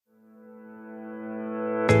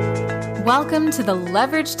Welcome to the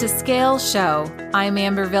Leverage to Scale show. I'm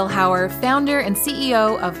Amber Vilhauer, founder and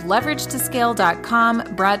CEO of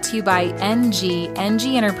LeverageToScale.com, brought to you by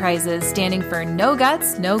NG Enterprises, standing for No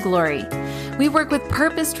Guts, No Glory. We work with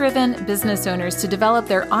purpose-driven business owners to develop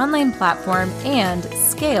their online platform and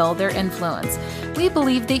scale their influence. We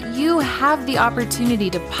believe that you have the opportunity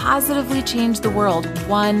to positively change the world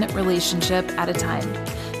one relationship at a time.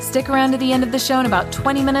 Stick around to the end of the show in about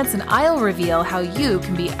 20 minutes and I'll reveal how you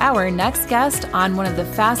can be our next guest on one of the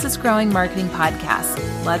fastest growing marketing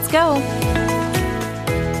podcasts. Let's go.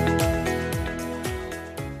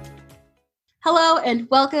 Hello and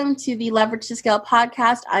welcome to the Leverage to Scale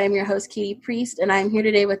podcast. I am your host, Katie Priest, and I'm here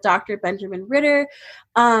today with Dr. Benjamin Ritter.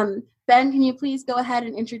 Ben, can you please go ahead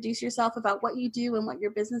and introduce yourself about what you do and what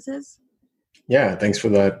your business is? Yeah, thanks for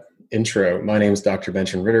that intro. My name is Dr.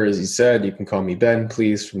 Benjamin Ritter. As you said, you can call me Ben,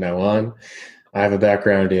 please, from now on. I have a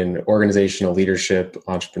background in organizational leadership,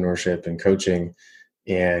 entrepreneurship, and coaching.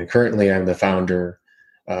 And currently, I'm the founder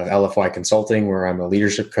of LFY Consulting, where I'm a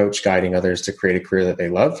leadership coach guiding others to create a career that they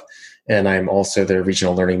love. And I'm also the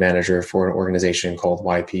regional learning manager for an organization called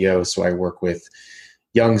YPO. So I work with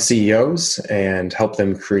young CEOs and help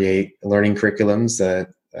them create learning curriculums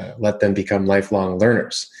that let them become lifelong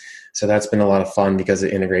learners. So that's been a lot of fun because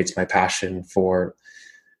it integrates my passion for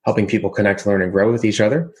helping people connect, learn, and grow with each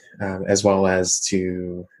other, as well as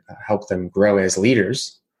to help them grow as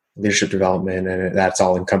leaders, leadership development, and that's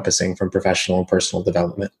all encompassing from professional and personal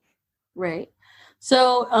development. Right.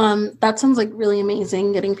 So that sounds like really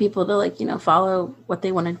amazing, getting people to follow what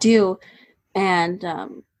they want to do and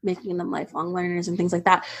making them lifelong learners and things like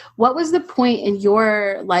that. What was the point in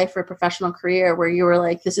your life or professional career where you were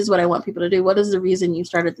like, this is what I want people to do? What is the reason you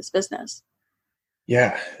started this business?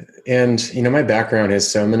 Yeah. And, my background has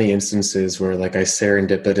so many instances where I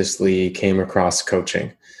serendipitously came across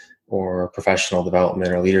coaching or professional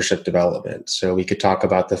development or leadership development. So we could talk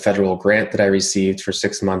about the federal grant that I received for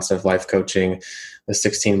 6 months of life coaching, the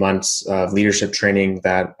 16 months of leadership training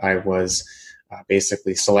that I was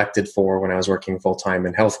basically selected for when I was working full-time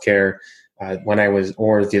in healthcare,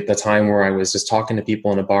 the time where I was just talking to people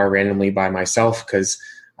in a bar randomly by myself because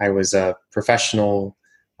I was a professional,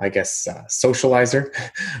 socializer,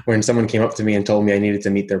 when someone came up to me and told me I needed to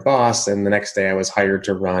meet their boss. And the next day I was hired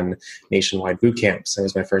to run nationwide boot camps. It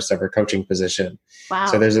was my first ever coaching position. Wow.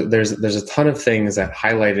 So there's a ton of things that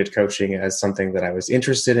highlighted coaching as something that I was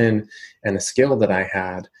interested in and a skill that I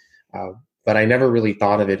had. But I never really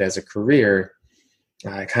thought of it as a career.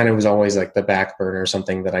 I kind of was always like the back burner,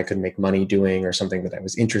 something that I could make money doing or something that I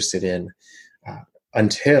was interested in,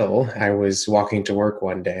 until I was walking to work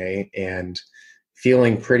one day and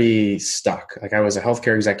feeling pretty stuck. I was a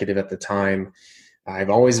healthcare executive at the time. I've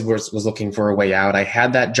always was looking for a way out. I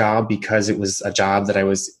had that job because it was a job that I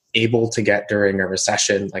was able to get during a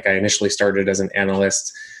recession. I initially started as an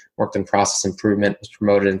analyst, worked in process improvement, was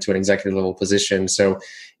promoted into an executive level position. So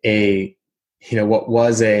what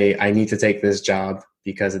was I need to take this job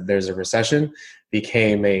because there's a recession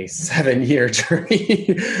became a 7-year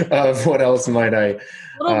journey of what else might I, a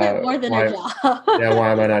little bit more than a job.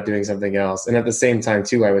 Why am I not doing something else? And at the same time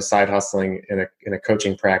too, I was side hustling in a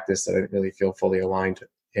coaching practice that I didn't really feel fully aligned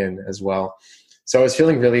in as well. So I was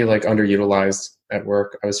feeling really underutilized at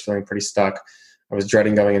work. I was feeling pretty stuck. I was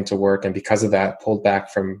dreading going into work, and because of that, pulled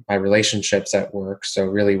back from my relationships at work. So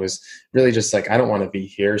really just I don't want to be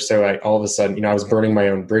here. So all of a sudden, I was burning my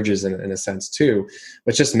own bridges in a sense too,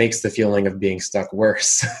 which just makes the feeling of being stuck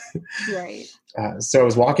worse. Right. So I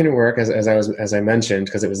was walking to work as I mentioned,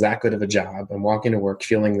 because it was that good of a job. I'm walking to work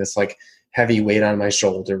feeling this heavy weight on my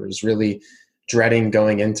shoulders, really dreading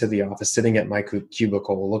going into the office, sitting at my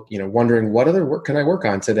cubicle, wondering what other work can I work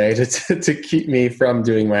on today to keep me from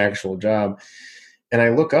doing my actual job. And I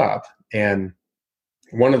look up, and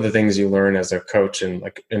one of the things you learn as a coach in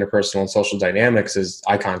interpersonal and social dynamics is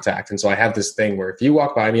eye contact. And so I have this thing where if you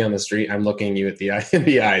walk by me on the street, I'm looking you in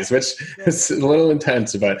the eyes, which is a little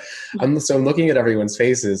intense, but I'm looking at everyone's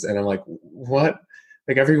faces and I'm like, what?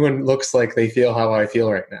 Everyone looks like they feel how I feel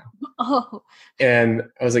right now. Oh. And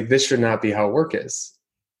I was like, this should not be how work is.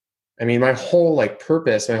 My whole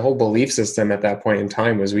purpose, my whole belief system at that point in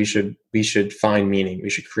time was we should find meaning. We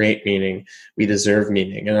should create meaning. We deserve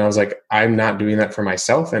meaning. And I was like, I'm not doing that for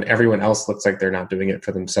myself, and everyone else looks like they're not doing it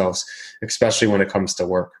for themselves, especially when it comes to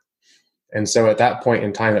work. And so at that point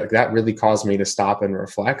in time, that really caused me to stop and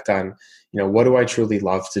reflect on, what do I truly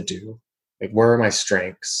love to do? Where are my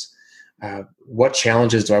strengths? What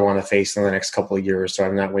challenges do I want to face in the next couple of years so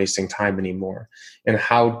I'm not wasting time anymore? And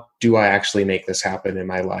how do I actually make this happen in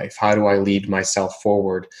my life? How do I lead myself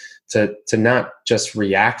forward to not just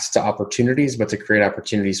react to opportunities, but to create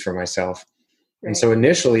opportunities for myself? And so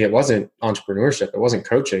initially it wasn't entrepreneurship. It wasn't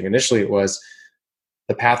coaching. Initially it was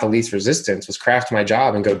the path of least resistance was craft my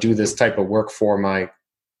job and go do this type of work for my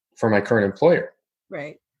current employer.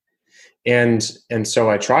 Right. And so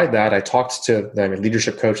I tried that. I talked to the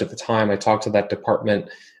leadership coach at the time. I talked to that department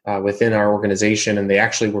within our organization, and they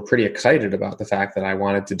actually were pretty excited about the fact that I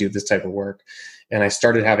wanted to do this type of work. And I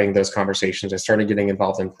started having those conversations. I started getting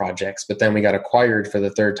involved in projects, but then we got acquired for the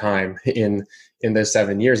third time in those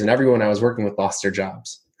 7 years, and everyone I was working with lost their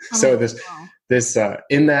jobs. So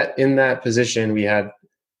in that position, we had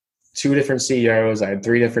 2 different CEOs. I had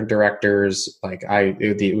 3 different directors.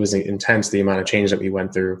 It was intense, the amount of change that we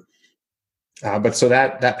went through. But so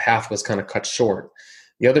that path was kind of cut short.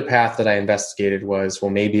 The other path that I investigated was,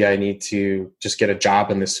 well, maybe I need to just get a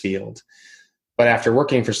job in this field. But after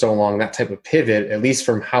working for so long, that type of pivot, at least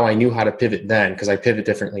from how I knew how to pivot then, because I pivot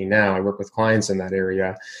differently now, I work with clients in that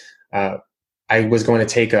area. I was going to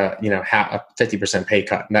take a 50% pay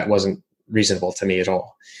cut, and that wasn't reasonable to me at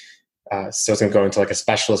all. So I was going to go into like a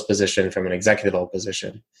specialist position from an executive level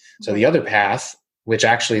position. So the other path, which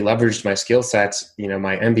actually leveraged my skill sets,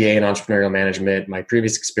 my MBA in entrepreneurial management, my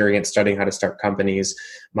previous experience studying how to start companies,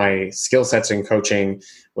 my skill sets in coaching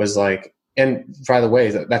was like, and by the way,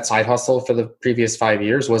 that side hustle for the previous 5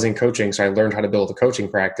 years was in coaching. So I learned how to build a coaching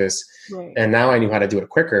practice. Right. And now I knew how to do it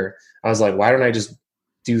quicker. I was like, why don't I just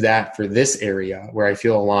do that for this area where I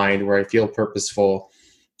feel aligned, where I feel purposeful?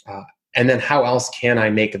 And then how else can I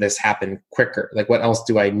make this happen quicker? Like, what else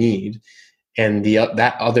do I need? And the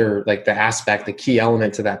aspect, the key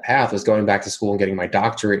element to that path was going back to school and getting my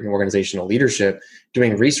doctorate in organizational leadership,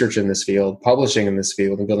 doing research in this field, publishing in this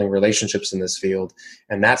field, and building relationships in this field.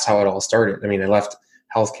 And that's how it all started. I mean, I left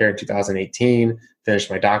healthcare in 2018,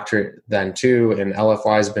 finished my doctorate then too, and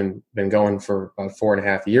LFY has been going for about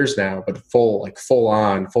 4.5 years now, but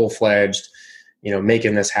full-fledged,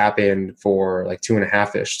 making this happen for like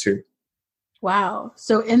 2.5-ish too. Wow.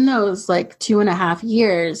 So in those like 2.5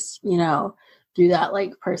 years, through that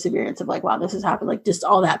like perseverance of like, wow, this has happened, like just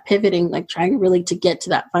all that pivoting, like trying really to get to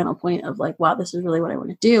that final point of like, wow, this is really what I want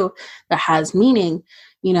to do that has meaning.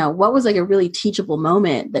 What was like a really teachable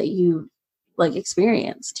moment that you like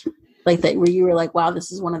experienced like that, where you were like, wow, this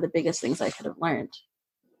is one of the biggest things I could have learned?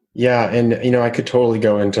 Yeah. And, I could totally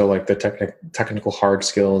go into like the technical hard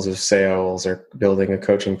skills of sales or building a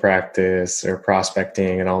coaching practice or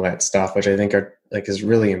prospecting and all that stuff, which I think is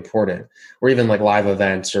really important, or even like live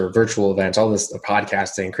events or virtual events, all this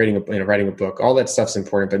podcasting, creating writing a book, all that stuff's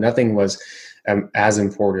important, but nothing was as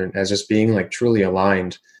important as just being like truly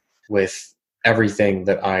aligned with everything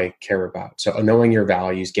that I care about. So knowing your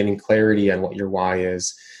values, getting clarity on what your why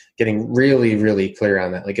is, getting really, really clear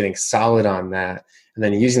on that, like getting solid on that. And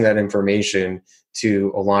then using that information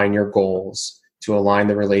to align your goals, to align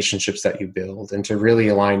the relationships that you build, and to really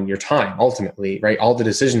align your time ultimately, right? All the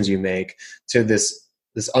decisions you make to this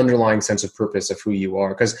underlying sense of purpose of who you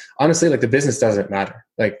are. Because honestly, like the business doesn't matter.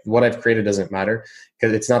 Like what I've created doesn't matter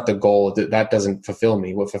because it's not the goal. That doesn't fulfill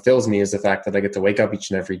me. What fulfills me is the fact that I get to wake up each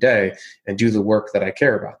and every day and do the work that I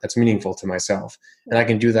care about. That's meaningful to myself. And I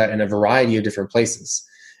can do that in a variety of different places.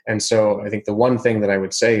 And so I think the one thing that I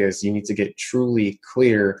would say is you need to get truly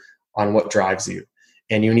clear on what drives you.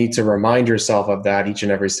 And you need to remind yourself of that each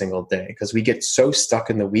and every single day, because we get so stuck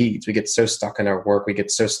in the weeds. We get so stuck in our work. We get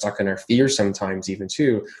so stuck in our fear sometimes even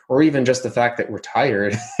too, or even just the fact that we're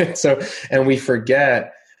tired. And we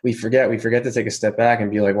forget to take a step back and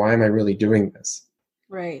be like, why am I really doing this?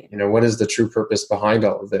 Right. What is the true purpose behind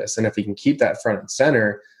all of this? And if we can keep that front and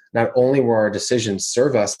center, not only will our decisions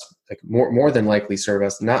serve us, like more than likely serve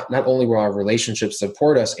us, not only will our relationships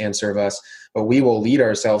support us and serve us, but we will lead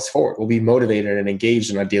ourselves forward. We'll be motivated and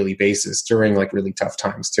engaged on a daily basis during like really tough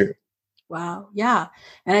times too. Wow. Yeah.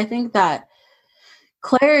 And I think that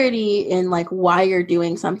clarity in like why you're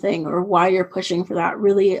doing something or why you're pushing for that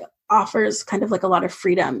really offers kind of like a lot of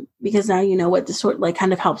freedom, because now you know what this sort like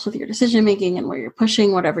kind of helps with your decision making and where you're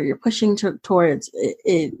pushing, whatever you're pushing towards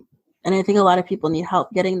it. And I think a lot of people need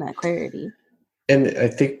help getting that clarity. And I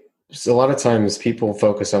think a lot of times people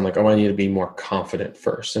focus on like, oh, I need to be more confident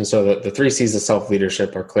first. And so the 3 C's of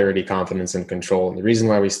self-leadership are clarity, confidence, and control. And the reason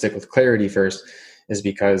why we stick with clarity first is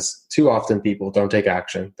because too often people don't take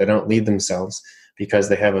action. They don't lead themselves because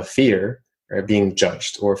they have a fear of being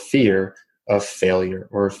judged, or fear of failure,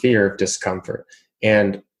 or a fear of discomfort.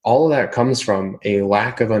 And all of that comes from a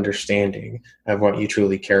lack of understanding of what you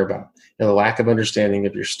truly care about, and a lack of understanding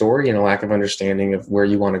of your story, and a lack of understanding of where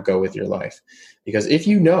you want to go with your life. Because if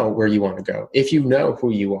you know where you want to go, if you know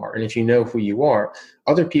who you are, and if you know who you are,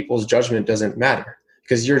 other people's judgment doesn't matter,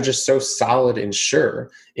 because you're just so solid and sure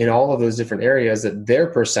in all of those different areas that their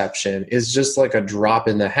perception is just like a drop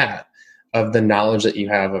in the hat of the knowledge that you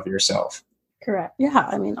have of yourself. Correct. Yeah.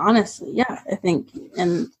 I mean, honestly, yeah, I think,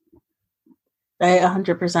 and I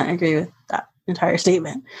 100% agree with that entire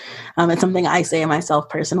statement. It's something I say myself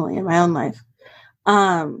personally in my own life.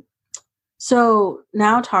 So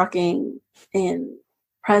now talking in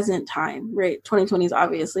present time, right? 2020 has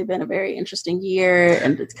obviously been a very interesting year,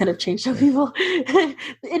 and it's kind of changed how people.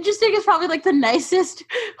 Interesting is probably like the nicest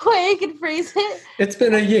way I can phrase it. It's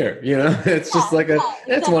been a year, it's just like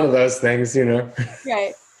it's one of those things,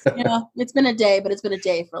 Right. It's been a day, but it's been a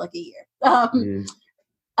day for like a year.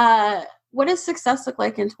 What does success look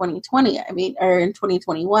like in 2020? I mean, or in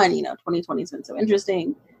 2021, 2020 has been so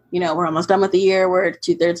interesting. We're almost done with the year. We're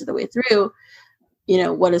 2/3 of the way through.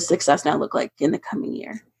 What does success now look like in the coming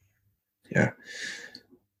year? Yeah.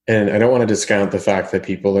 And I don't want to discount the fact that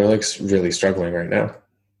people are like really struggling right now.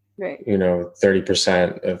 Right.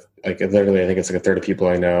 30% of like literally, I think it's like a third of people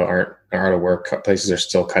I know are out of work. Places are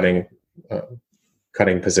still cutting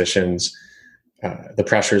positions. The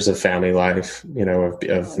pressures of family life,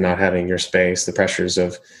 of not having your space, the pressures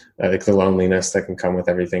of like the loneliness that can come with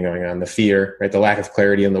everything going on, the fear, right? The lack of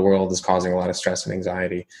clarity in the world is causing a lot of stress and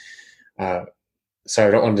anxiety. So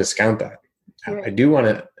I don't want to discount that. Right. I do want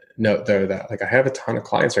to note though that like I have a ton of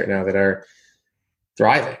clients right now that are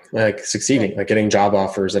thriving, like succeeding, right, like getting job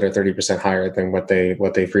offers that are 30% higher than what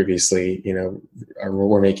they previously,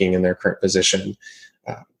 were making in their current position.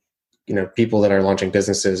 People that are launching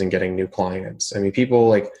businesses and getting new clients. I mean, people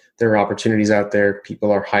like there are opportunities out there.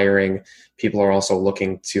 People are hiring. People are also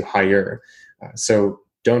looking to hire. So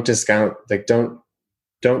don't discount, like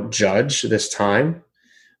don't judge this time.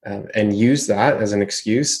 And use that as an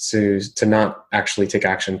excuse to not actually take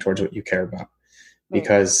action towards what you care about,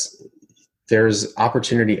 because there's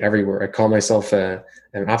opportunity everywhere. I call myself an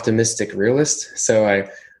optimistic realist. So I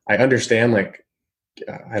understand, like,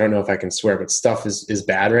 I don't know if I can swear, but stuff is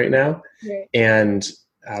bad right now. Right. And,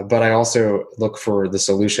 but I also look for the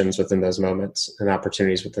solutions within those moments and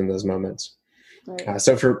opportunities within those moments. Right.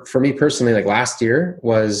 So for me personally, like last year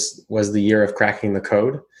was the year of cracking the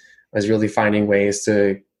code. I was really finding ways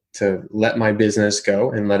to let my business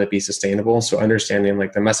go and let it be sustainable. So understanding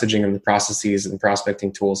like the messaging and the processes and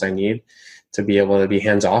prospecting tools I need to be able to be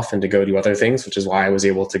hands off and to go do other things, which is why I was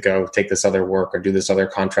able to go take this other work or do this other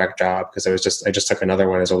contract job, because I just took another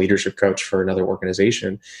one as a leadership coach for another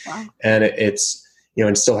organization. Wow. And it's,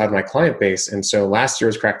 and still have my client base. And so last year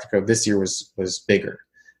was crack the code. This year was bigger.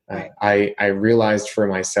 Right. I realized for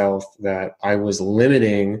myself that I was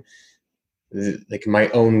limiting like my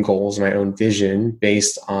own goals, my own vision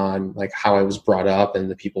based on like how I was brought up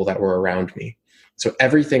and the people that were around me. So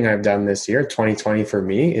everything I've done this year, 2020 for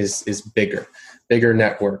me is bigger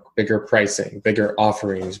network, bigger pricing, bigger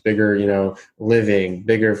offerings, bigger, living,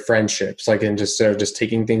 bigger friendships, like, and just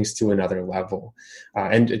taking things to another level.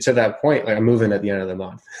 And to that point, like I'm moving at the end of the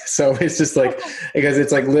month. So it's just like, because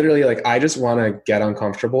it's like literally like, I just want to get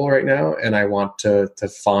uncomfortable right now. And I want to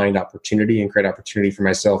find opportunity and create opportunity for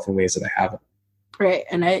myself in ways that I haven't. Right.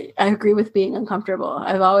 And I agree with being uncomfortable.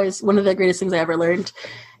 One of the greatest things I ever learned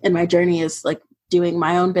in my journey is like doing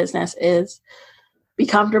my own business is be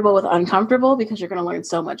comfortable with uncomfortable, because you're going to learn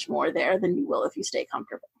so much more there than you will if you stay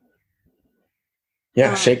comfortable.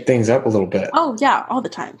 Yeah. Shake things up a little bit. Oh yeah. All the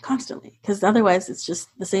time, constantly. Because otherwise it's just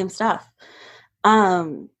the same stuff.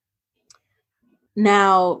 Now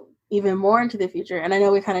even more into the future. And I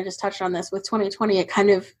know we kind of just touched on this with 2020,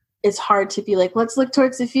 it's hard to be like, let's look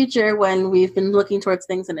towards the future when we've been looking towards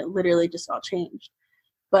things and it literally just all changed.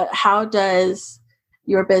 But how does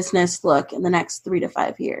your business look in the next 3 to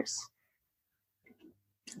 5 years?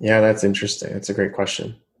 Yeah, that's interesting. That's a great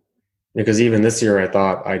question. Because even this year, I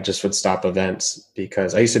thought I just would stop events,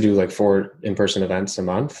 because I used to do like 4 in-person events a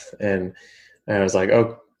month. And I was like,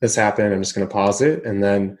 oh, this happened. I'm just going to pause it. And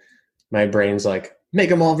then my brain's like, make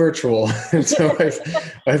them all virtual. And so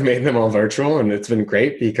I've made them all virtual, and it's been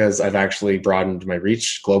great because I've actually broadened my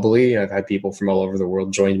reach globally. I've had people from all over the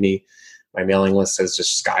world join me. My mailing list has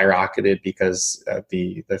just skyrocketed because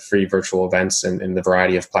the free virtual events and the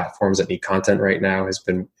variety of platforms that need content right now has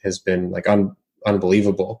been like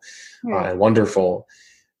unbelievable and wonderful.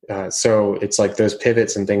 So it's like those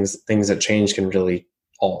pivots and things that change can really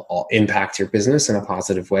all impact your business in a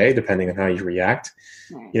positive way, depending on how you react.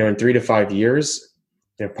 Right. In 3 to 5 years,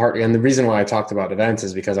 and the reason why I talked about events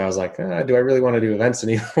is because I was like, do I really want to do events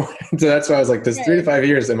anymore? So that's why I was like, this 3 to 5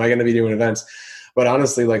 years, am I going to be doing events? But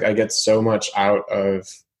honestly, like I get so much out of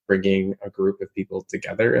bringing a group of people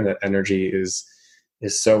together, and that energy is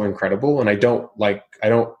so incredible. And I don't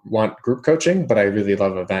want group coaching, but I really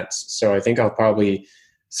love events. So I think I'll probably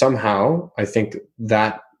I think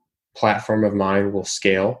that platform of mine will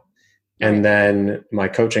scale And then my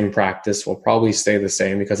coaching practice will probably stay the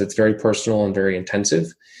same because it's very personal and very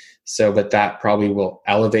intensive. So, but that probably will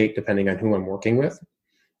elevate depending on who I'm working with.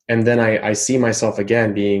 And then I see myself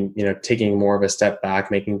again being, taking more of a step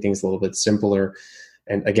back, making things a little bit simpler.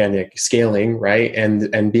 And again, like scaling, right?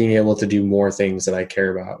 And being able to do more things that I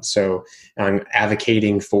care about. So I'm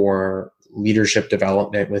advocating for leadership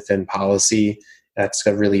development within policy. That's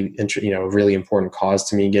a really, really important cause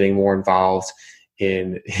to me, getting more involved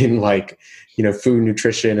in like, food,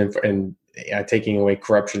 nutrition, and taking away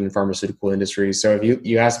corruption in pharmaceutical industry. So if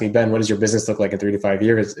you ask me, Ben, what does your business look like in 3 to 5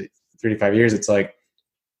 years? 3 to 5 years, it's like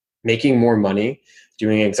making more money,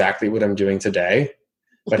 doing exactly what I'm doing today,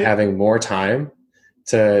 but having more time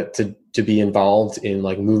to be involved in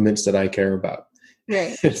like movements that I care about.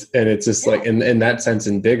 Right. And it's just like, in that sense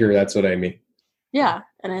and bigger, that's what I mean. Yeah.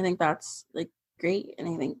 And I think that's like great. And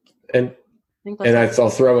I think I'll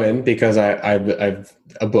throw in, because I've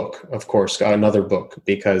a book, of course, got another book,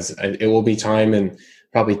 because it will be time in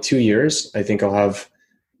probably 2 years. I think I'll have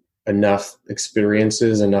enough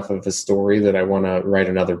experiences, enough of a story that I want to write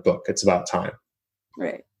another book. It's about time.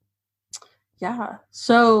 Right. Yeah.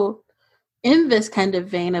 So in this kind of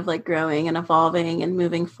vein of like growing and evolving and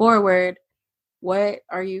moving forward, what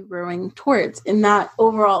are you growing towards in that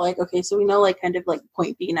overall, like, okay, so we know like kind of like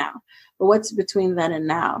point B now, but what's between then and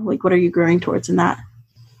now? Like, what are you growing towards in that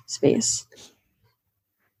space?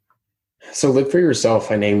 So Live for Yourself,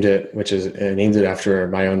 I named it after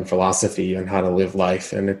my own philosophy on how to live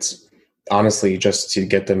life. And it's honestly just to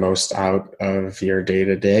get the most out of your day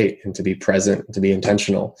to day and to be present, to be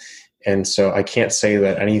intentional. And so I can't say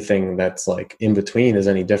that anything that's like in between is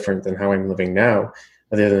any different than how I'm living now,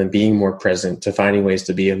 other than being more present, to finding ways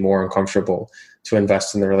to be more uncomfortable, to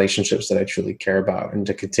invest in the relationships that I truly care about, and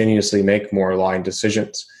to continuously make more aligned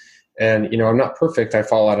decisions. And, I'm not perfect. I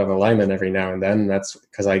fall out of alignment every now and then. That's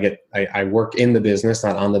because I work in the business,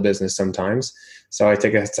 not on the business sometimes. So I have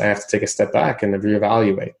to take a step back and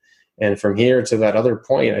reevaluate. And from here to that other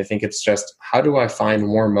point, I think it's just, how do I find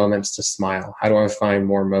more moments to smile? How do I find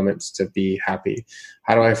more moments to be happy?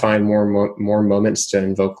 How do I find more moments to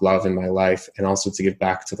invoke love in my life, and also to give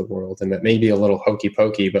back to the world? And that may be a little hokey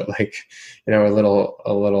pokey, but like, a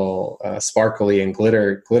little sparkly and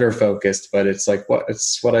glitter focused, but it's like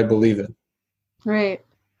it's what I believe in. Right.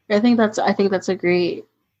 I think that's a great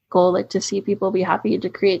goal, like to see people be happy, to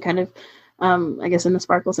create kind of, I guess in the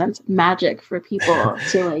sparkle sense, magic for people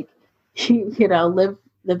to like, live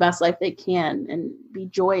the best life they can and be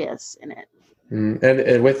joyous in it.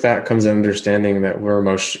 And with that comes an understanding that we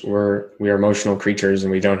are emotional creatures,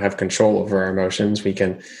 and we don't have control over our emotions. We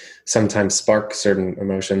can sometimes spark certain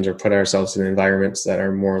emotions or put ourselves in environments that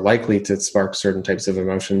are more likely to spark certain types of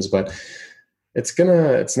emotions, but it's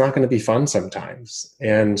not gonna be fun sometimes.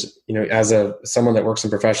 And as someone that works in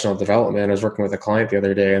professional development, I was working with a client the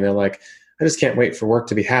other day, and they're like, I just can't wait for work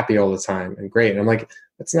to be happy all the time and great. And I'm like,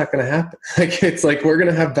 that's not going to happen. Like, it's like, we're going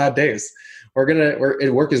to have bad days. Work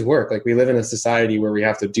is work. Like, we live in a society where we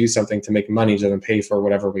have to do something to make money to then pay for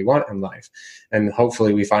whatever we want in life. And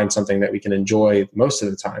hopefully we find something that we can enjoy most of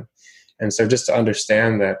the time. And so just to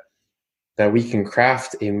understand that we can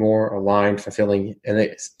craft a more aligned, fulfilling, and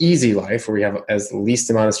easy life where we have as the least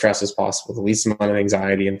amount of stress as possible, the least amount of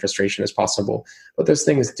anxiety and frustration as possible. But those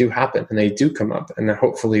things do happen, and they do come up. And then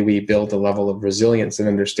hopefully we build a level of resilience and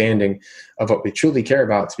understanding of what we truly care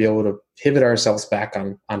about, to be able to pivot ourselves back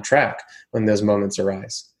on track when those moments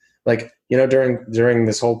arise. Like, during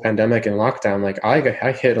this whole pandemic and lockdown, like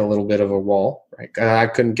I hit a little bit of a wall, right? I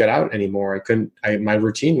couldn't get out anymore. My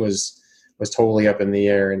routine was totally up in the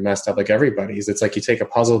air and messed up, like everybody's. It's like you take a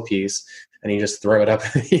puzzle piece and you just throw it up,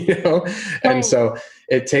 And so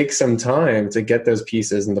it takes some time to get those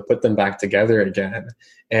pieces and to put them back together again.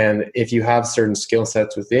 And if you have certain skill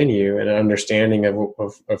sets within you and an understanding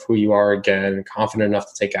of who you are again, confident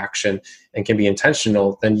enough to take action and can be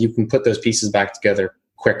intentional, then you can put those pieces back together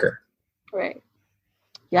quicker. Right.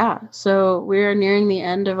 Yeah. So we're nearing the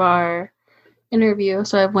end of our interview.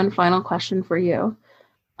 So I have one final question for you.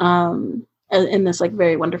 In this like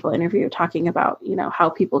very wonderful interview, talking about, how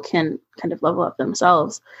people can kind of level up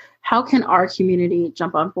themselves. How can our community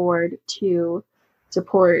jump on board to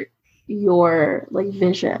support your like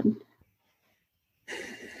vision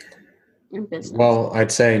in business? Well,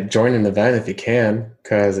 I'd say join an event if you can,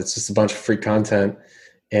 because it's just a bunch of free content,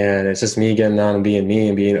 and it's just me getting on and being me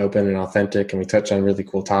and being open and authentic. And we touch on really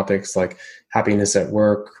cool topics like happiness at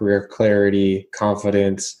work, career clarity,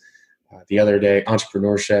 confidence. The other day,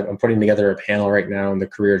 entrepreneurship. I'm putting together a panel right now in the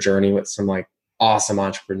career journey with some like awesome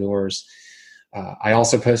entrepreneurs. I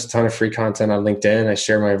also post a ton of free content on LinkedIn. I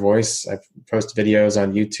share my voice. I post videos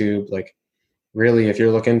on YouTube. Like, really, if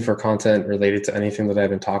you're looking for content related to anything that I've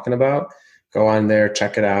been talking about, go on there,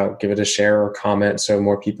 check it out, give it a share or comment so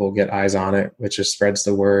more people get eyes on it, which just spreads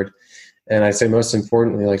the word. And I'd say most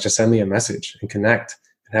importantly, like, just send me a message and connect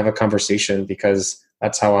and have a conversation, because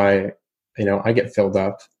that's how I get filled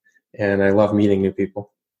up, and I love meeting new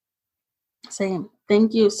people. Same.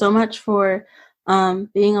 Thank you so much for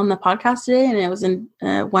being on the podcast today. And it was a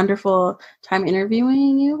wonderful time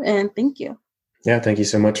interviewing you. And thank you. Yeah, thank you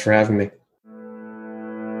so much for having me.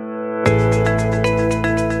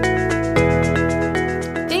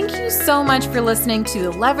 Thank you so much for listening to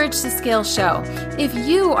the Leverage to Scale show. If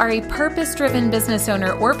you are a purpose-driven business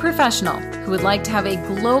owner or professional who would like to have a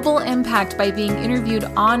global impact by being interviewed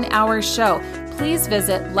on our show, please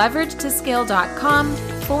visit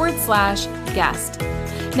leveragetoscale.com/guest.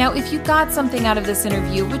 Now, if you got something out of this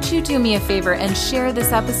interview, would you do me a favor and share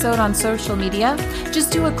this episode on social media? Just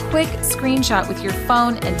do a quick screenshot with your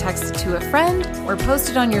phone and text it to a friend, or post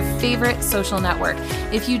it on your favorite social network.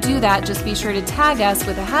 If you do that, just be sure to tag us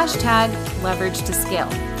with the hashtag #LeverageToScale.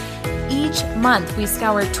 Each month, we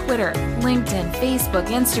scour Twitter, LinkedIn, Facebook,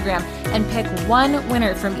 Instagram, and pick one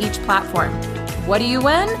winner from each platform. What do you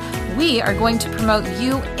win? We are going to promote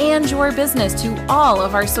you and your business to all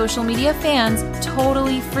of our social media fans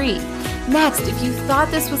totally free. Next, if you thought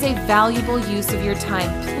this was a valuable use of your time,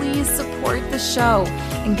 please support the show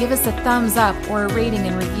and give us a thumbs up or a rating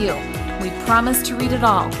and review. We promise to read it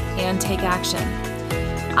all and take action.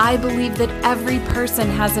 I believe that every person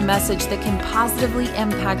has a message that can positively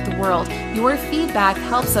impact the world. Your feedback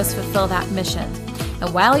helps us fulfill that mission.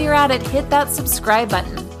 And while you're at it, hit that subscribe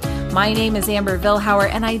button. My name is Amber Vilhauer,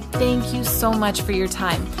 and I thank you so much for your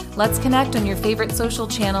time. Let's connect on your favorite social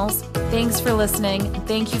channels. Thanks for listening.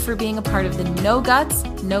 Thank you for being a part of the No Guts,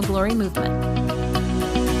 No Glory movement.